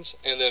Rollins,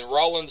 and then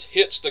Rollins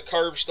hits the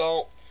curb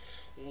stomp.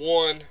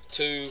 1,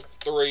 2,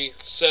 3.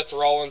 Seth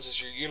Rollins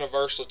is your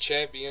Universal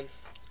Champion,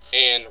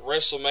 and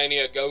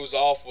WrestleMania goes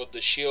off with the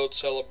Shield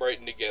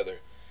celebrating together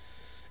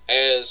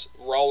as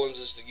Rollins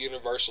is the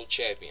Universal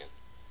Champion.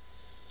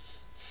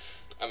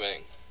 I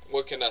mean,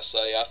 what can I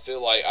say? I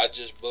feel like I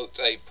just booked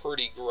a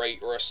pretty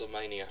great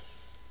WrestleMania.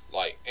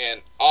 Like,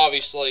 and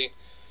obviously,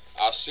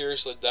 I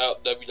seriously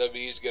doubt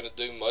WWE is going to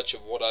do much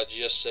of what I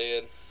just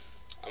said.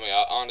 I mean,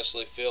 I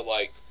honestly feel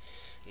like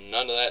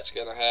none of that's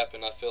going to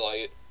happen. I feel like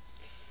it.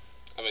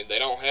 I mean, they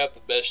don't have the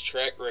best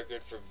track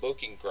record for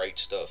booking great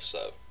stuff,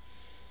 so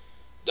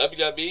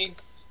WWE,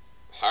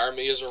 hire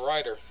me as a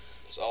writer.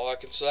 That's all I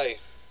can say.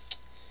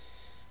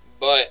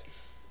 But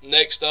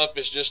next up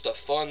is just a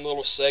fun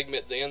little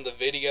segment at the end of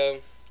the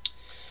video,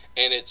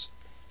 and it's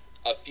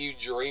a few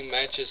dream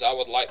matches I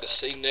would like to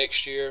see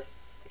next year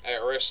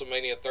at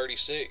WrestleMania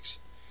 36.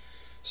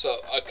 So,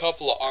 a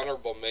couple of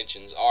honorable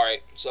mentions.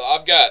 Alright, so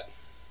I've got,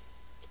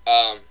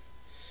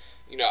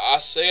 you know, I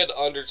said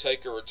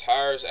Undertaker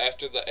retires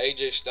after the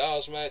AJ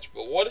Styles match,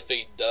 but what if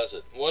he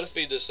doesn't? What if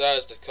he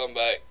decides to come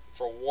back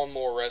for one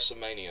more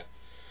WrestleMania?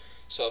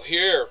 So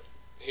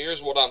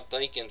here's what I'm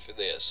thinking for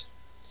this.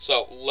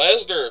 So,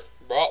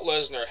 Brock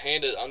Lesnar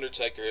handed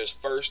Undertaker his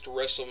first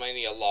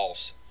WrestleMania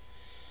loss.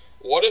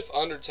 What if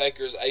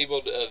Undertaker's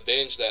able to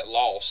avenge that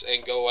loss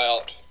and go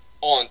out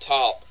on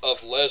top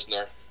of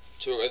Lesnar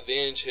to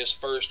avenge his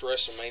first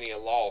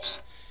WrestleMania loss?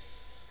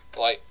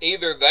 Like,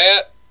 either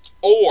that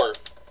or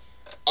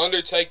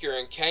Undertaker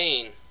and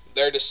Kane,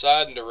 they're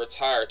deciding to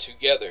retire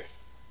together,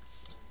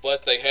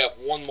 but they have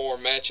one more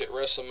match at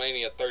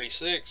WrestleMania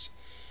 36.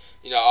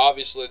 You know,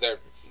 obviously they're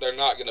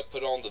not going to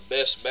put on the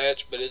best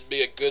match, but it'd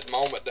be a good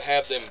moment to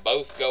have them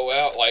both go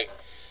out. Like,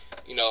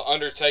 you know,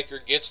 Undertaker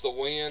gets the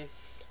win,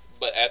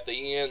 but at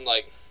the end,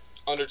 like,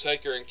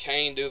 Undertaker and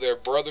Kane do their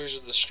Brothers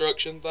of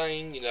Destruction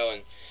thing, you know,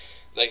 and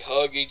They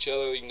hug each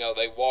other, you know,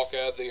 they walk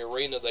out of the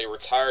arena, they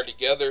retire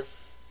together.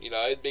 You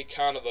know, it'd be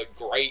kind of a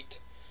great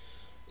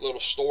little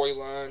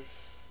storyline,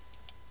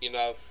 you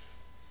know.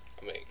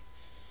 I mean,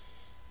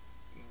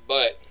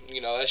 but,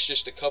 you know, that's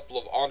just a couple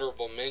of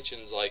honorable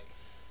mentions, like,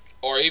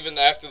 or even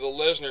after the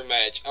Lesnar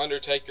match,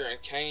 Undertaker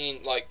and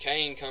Kane, like,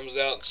 Kane comes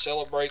out and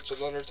celebrates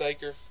with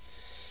Undertaker.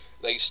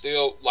 They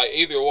still, like,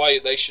 either way,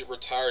 they should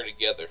retire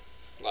together.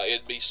 Like,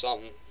 it'd be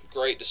something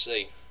great to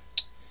see.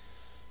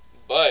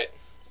 But,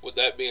 with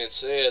that being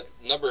said,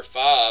 number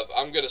 5,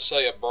 I'm going to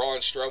say a Braun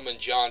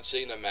Strowman-John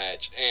Cena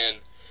match. And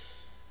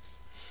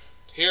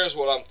here's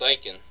what I'm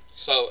thinking.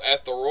 So,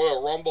 at the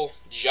Royal Rumble,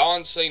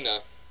 John Cena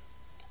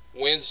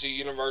wins the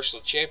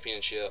Universal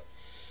Championship.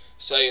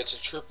 Say it's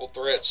a triple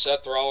threat,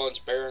 Seth Rollins,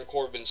 Baron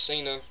Corbin,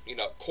 Cena. You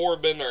know,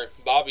 Corbin or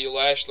Bobby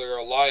Lashley or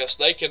Elias,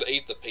 they could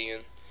eat the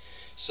pin.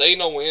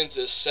 Cena wins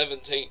his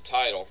 17th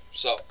title.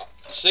 So,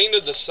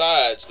 Cena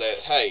decides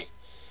that, hey,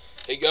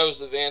 he goes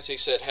to Vince, he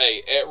said,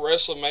 hey, at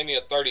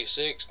WrestleMania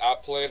 36, I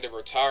plan to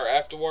retire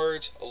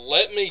afterwards.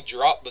 Let me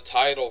drop the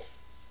title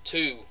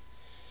to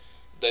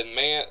the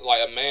man,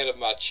 like a man of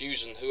my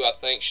choosing, who I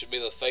think should be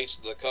the face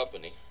of the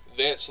company.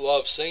 Vince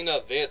loves Cena,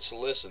 Vince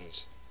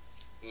listens.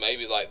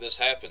 Maybe like this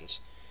happens.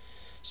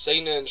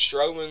 Cena and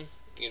Strowman,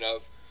 you know,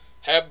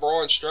 have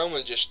Braun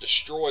Strowman just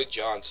destroy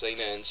John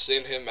Cena and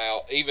send him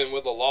out, even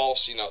with a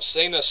loss. You know,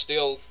 Cena's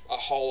still a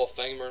Hall of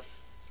Famer,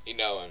 you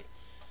know, and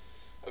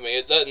I mean,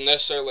 it doesn't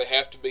necessarily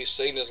have to be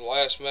Cena's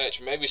last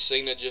match. Maybe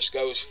Cena just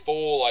goes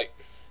full, like,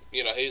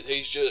 you know,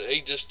 he's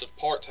just a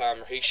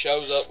part-timer. He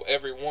shows up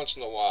every once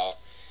in a while.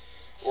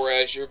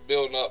 Whereas you're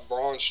building up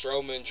Braun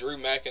Strowman, Drew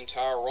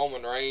McIntyre,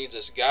 Roman Reigns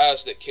as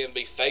guys that can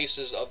be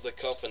faces of the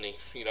company.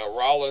 You know,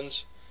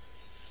 Rollins,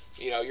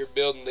 you know, you're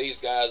building these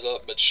guys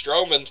up. But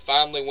Strowman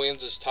finally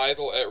wins his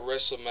title at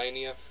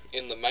WrestleMania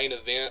in the main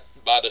event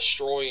by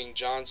destroying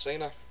John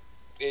Cena.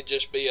 It'd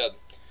just be a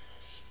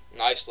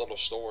nice little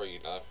story, you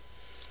know.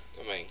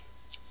 I mean,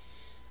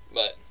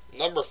 but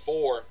number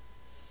 4,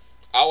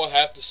 I would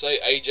have to say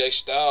AJ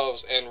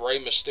Styles and Rey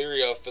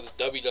Mysterio for the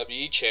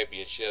WWE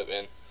Championship.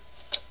 And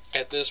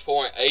at this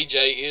point,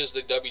 AJ is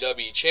the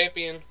WWE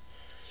Champion.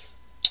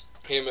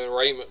 Him and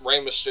Rey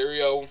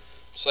Mysterio,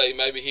 say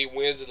maybe he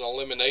wins an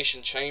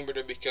Elimination Chamber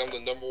to become the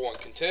number 1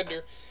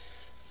 contender.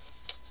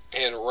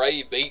 And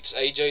Rey beats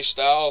AJ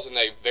Styles in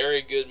a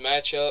very good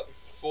matchup,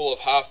 full of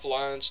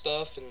high-flying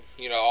stuff and,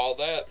 you know, all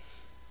that.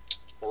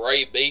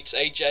 Rey beats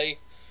AJ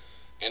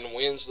and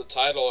wins the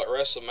title at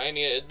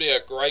WrestleMania. It'd be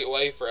a great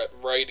way for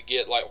Rey to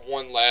get, like,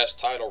 one last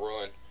title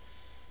run,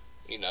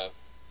 you know.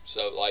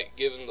 So, like,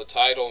 give him the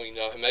title, you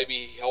know, maybe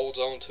he holds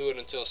on to it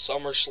until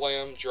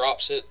SummerSlam,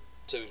 drops it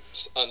to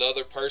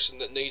another person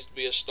that needs to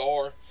be a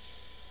star.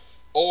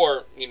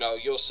 Or, you know,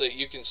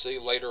 you can see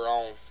later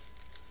on,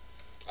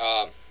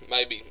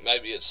 maybe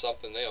it's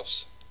something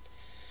else.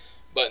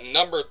 But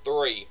number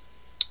 3,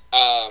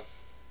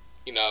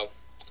 you know,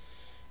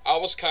 I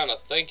was kind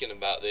of thinking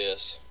about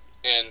this,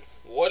 and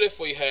what if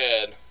we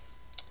had,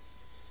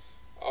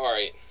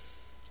 alright,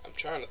 I'm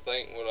trying to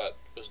think what I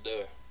was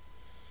doing.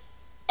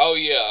 Oh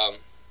yeah,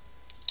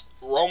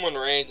 Roman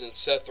Reigns and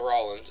Seth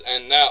Rollins.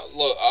 And now,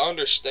 look, I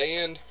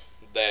understand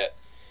that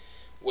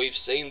we've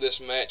seen this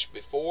match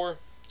before,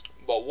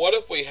 but what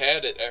if we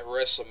had it at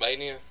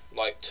WrestleMania?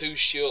 Like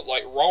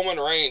like Roman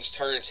Reigns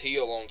turns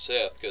heel on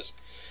Seth, because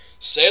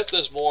Seth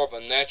is more of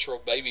a natural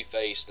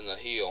babyface than a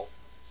heel.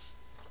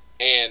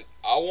 And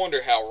I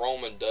wonder how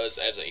Roman does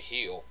as a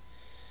heel.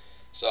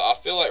 So I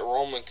feel like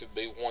Roman could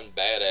be one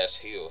badass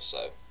heel.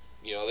 So,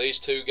 you know, these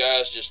two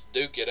guys just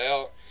duke it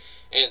out.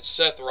 And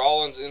Seth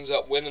Rollins ends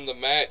up winning the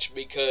match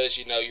because,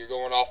 you know, you're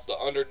going off the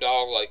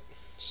underdog. Like,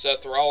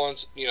 Seth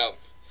Rollins, you know,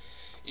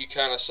 you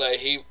kind of say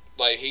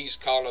he's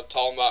kind of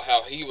talking about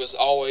how he was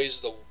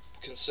always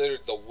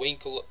considered the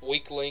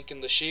weak link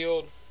in the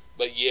Shield,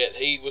 but yet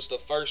he was the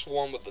first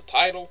one with the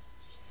title.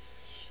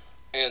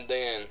 And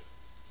then,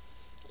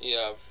 you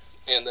know,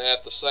 and then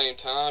at the same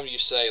time, you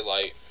say,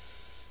 like,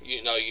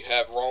 you know, you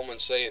have Roman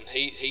saying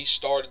he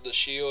started the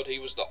Shield, he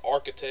was the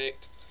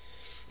architect.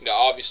 You know,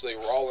 obviously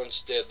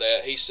Rollins did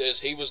that. He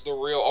says he was the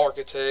real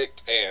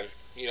architect, and,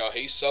 you know,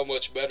 he's so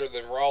much better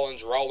than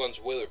Rollins.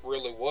 Rollins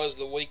really was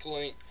the weak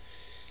link.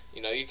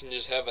 You know, you can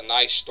just have a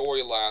nice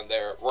storyline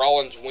there.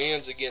 Rollins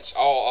wins against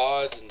all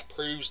odds and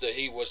proves that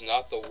he was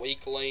not the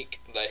weak link,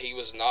 that he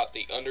was not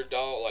the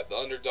underdog, like the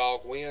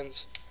underdog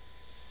wins.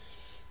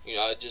 You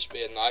know, it'd just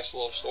be a nice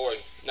little story.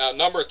 Now,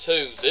 number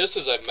 2, this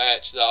is a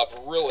match that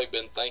I've really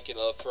been thinking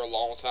of for a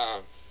long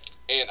time.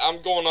 And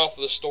I'm going off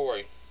of the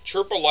story.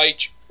 Triple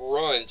H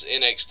runs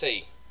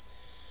NXT.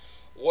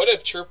 What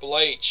if Triple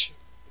H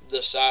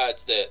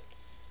decides that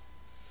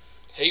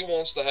he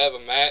wants to have a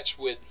match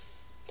with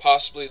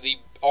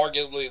possibly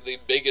arguably the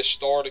biggest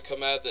star to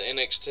come out of the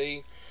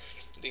NXT,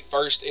 the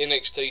first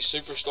NXT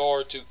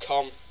superstar to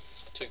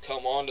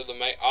come onto the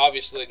main,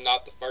 obviously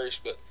not the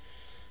first, but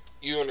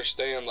you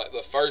understand, like the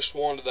first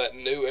one to that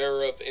new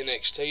era of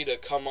NXT to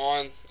come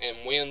on and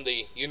win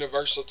the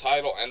Universal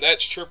title, and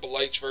that's Triple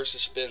H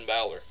versus Finn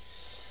Balor.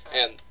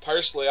 And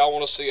personally, I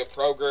want to see a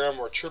program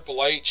where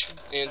Triple H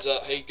ends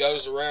up, he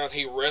goes around,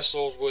 he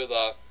wrestles with,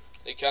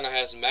 he kind of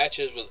has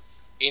matches with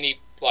any,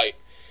 like,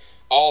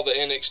 all the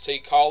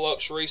NXT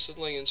call-ups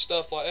recently and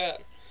stuff like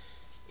that.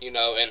 You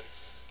know, and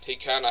he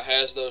kind of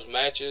has those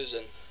matches,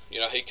 and, you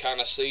know, he kind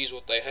of sees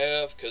what they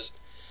have, because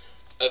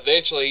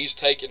eventually he's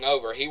taking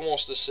over. He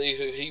wants to see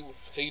who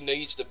he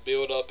needs to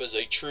build up as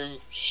a true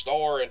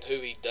star and who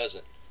he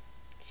doesn't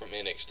from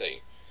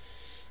NXT.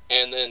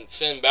 And then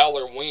Finn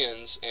Balor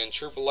wins, and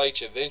Triple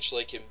H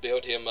eventually can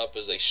build him up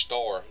as a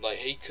star. Like,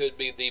 he could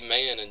be the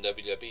man in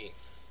WWE.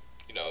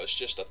 You know, it's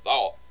just a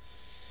thought.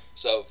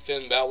 So,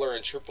 Finn Balor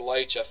and Triple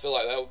H, I feel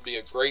like that would be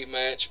a great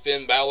match.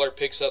 Finn Balor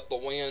picks up the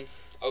win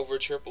over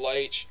Triple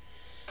H.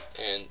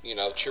 And, you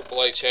know,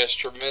 Triple H has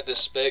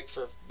tremendous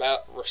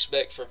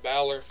respect for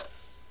Balor,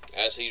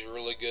 as he's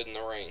really good in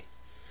the ring.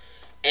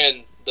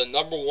 And the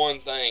number one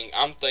thing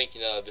I'm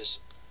thinking of is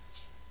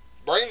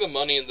bring the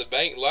Money in the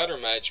Bank ladder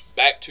match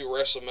back to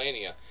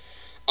WrestleMania.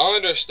 I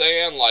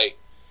understand, like,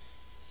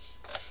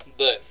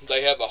 that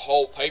they have a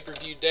whole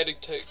pay-per-view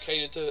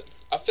dedicated to it.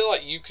 I feel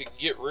like you could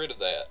get rid of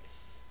that.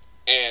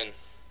 And,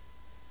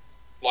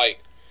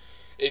 like,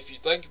 if you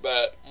think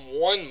about it,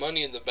 one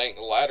Money in the Bank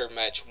ladder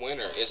match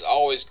winner is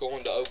always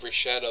going to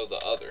overshadow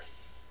the other.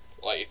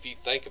 Like, if you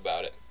think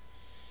about it.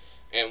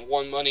 And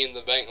one Money in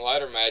the Bank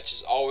ladder match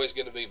is always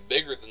going to be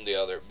bigger than the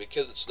other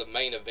because it's the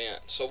main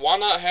event. So why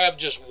not have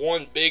just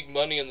one big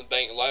Money in the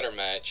Bank ladder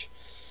match?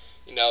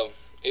 You know,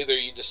 either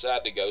you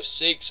decide to go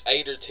 6,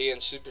 8, or 10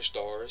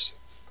 superstars.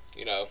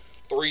 You know,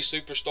 3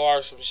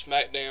 superstars from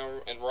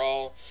SmackDown and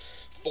Raw,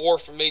 4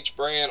 from each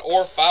brand,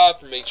 or 5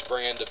 from each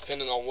brand,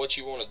 depending on what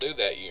you want to do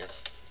that year.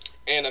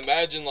 And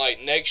imagine, like,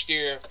 next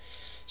year,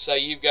 say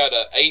you've got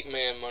an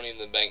 8-man Money in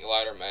the Bank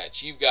ladder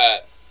match. You've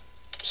got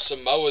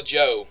Samoa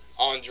Joe,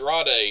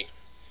 Andrade,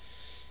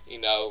 you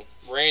know,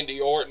 Randy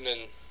Orton,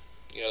 and,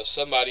 you know,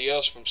 somebody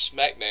else from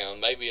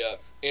SmackDown, maybe a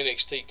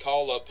NXT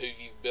call-up who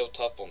you've built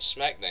up on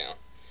SmackDown.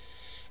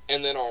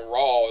 And then on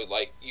Raw,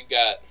 like, you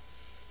got,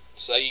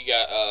 say you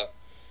got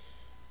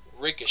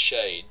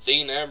Ricochet,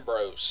 Dean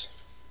Ambrose,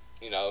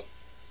 you know,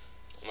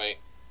 I mean,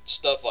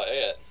 stuff like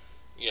that,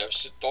 you know,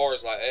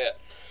 stars like that.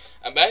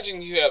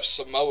 Imagine you have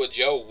Samoa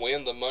Joe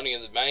win the Money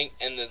in the Bank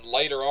and then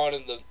later on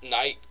in the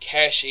night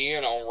cash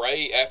in on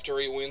Ray after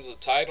he wins the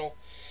title.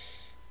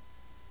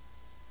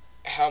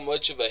 How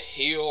much of a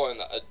heel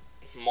and a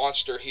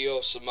monster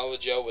heel Samoa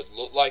Joe would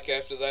look like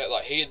after that.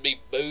 Like, he'd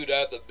be booed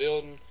out of the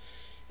building.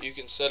 You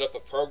can set up a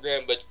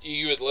program, but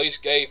you at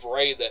least gave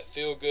Ray that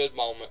feel-good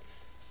moment.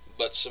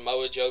 But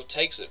Samoa Joe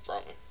takes it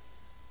from him.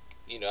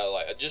 You know,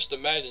 like, just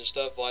imagine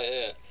stuff like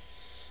that.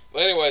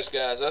 But anyways,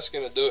 guys, that's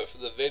going to do it for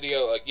the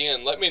video.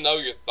 Again, let me know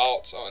your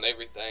thoughts on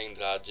everything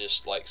that I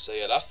just, like,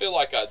 said. I feel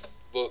like I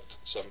booked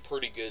some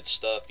pretty good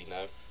stuff, you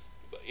know.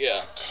 But,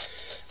 yeah.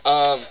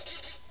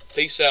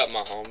 Peace out,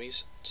 my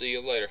homies. See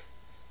you later.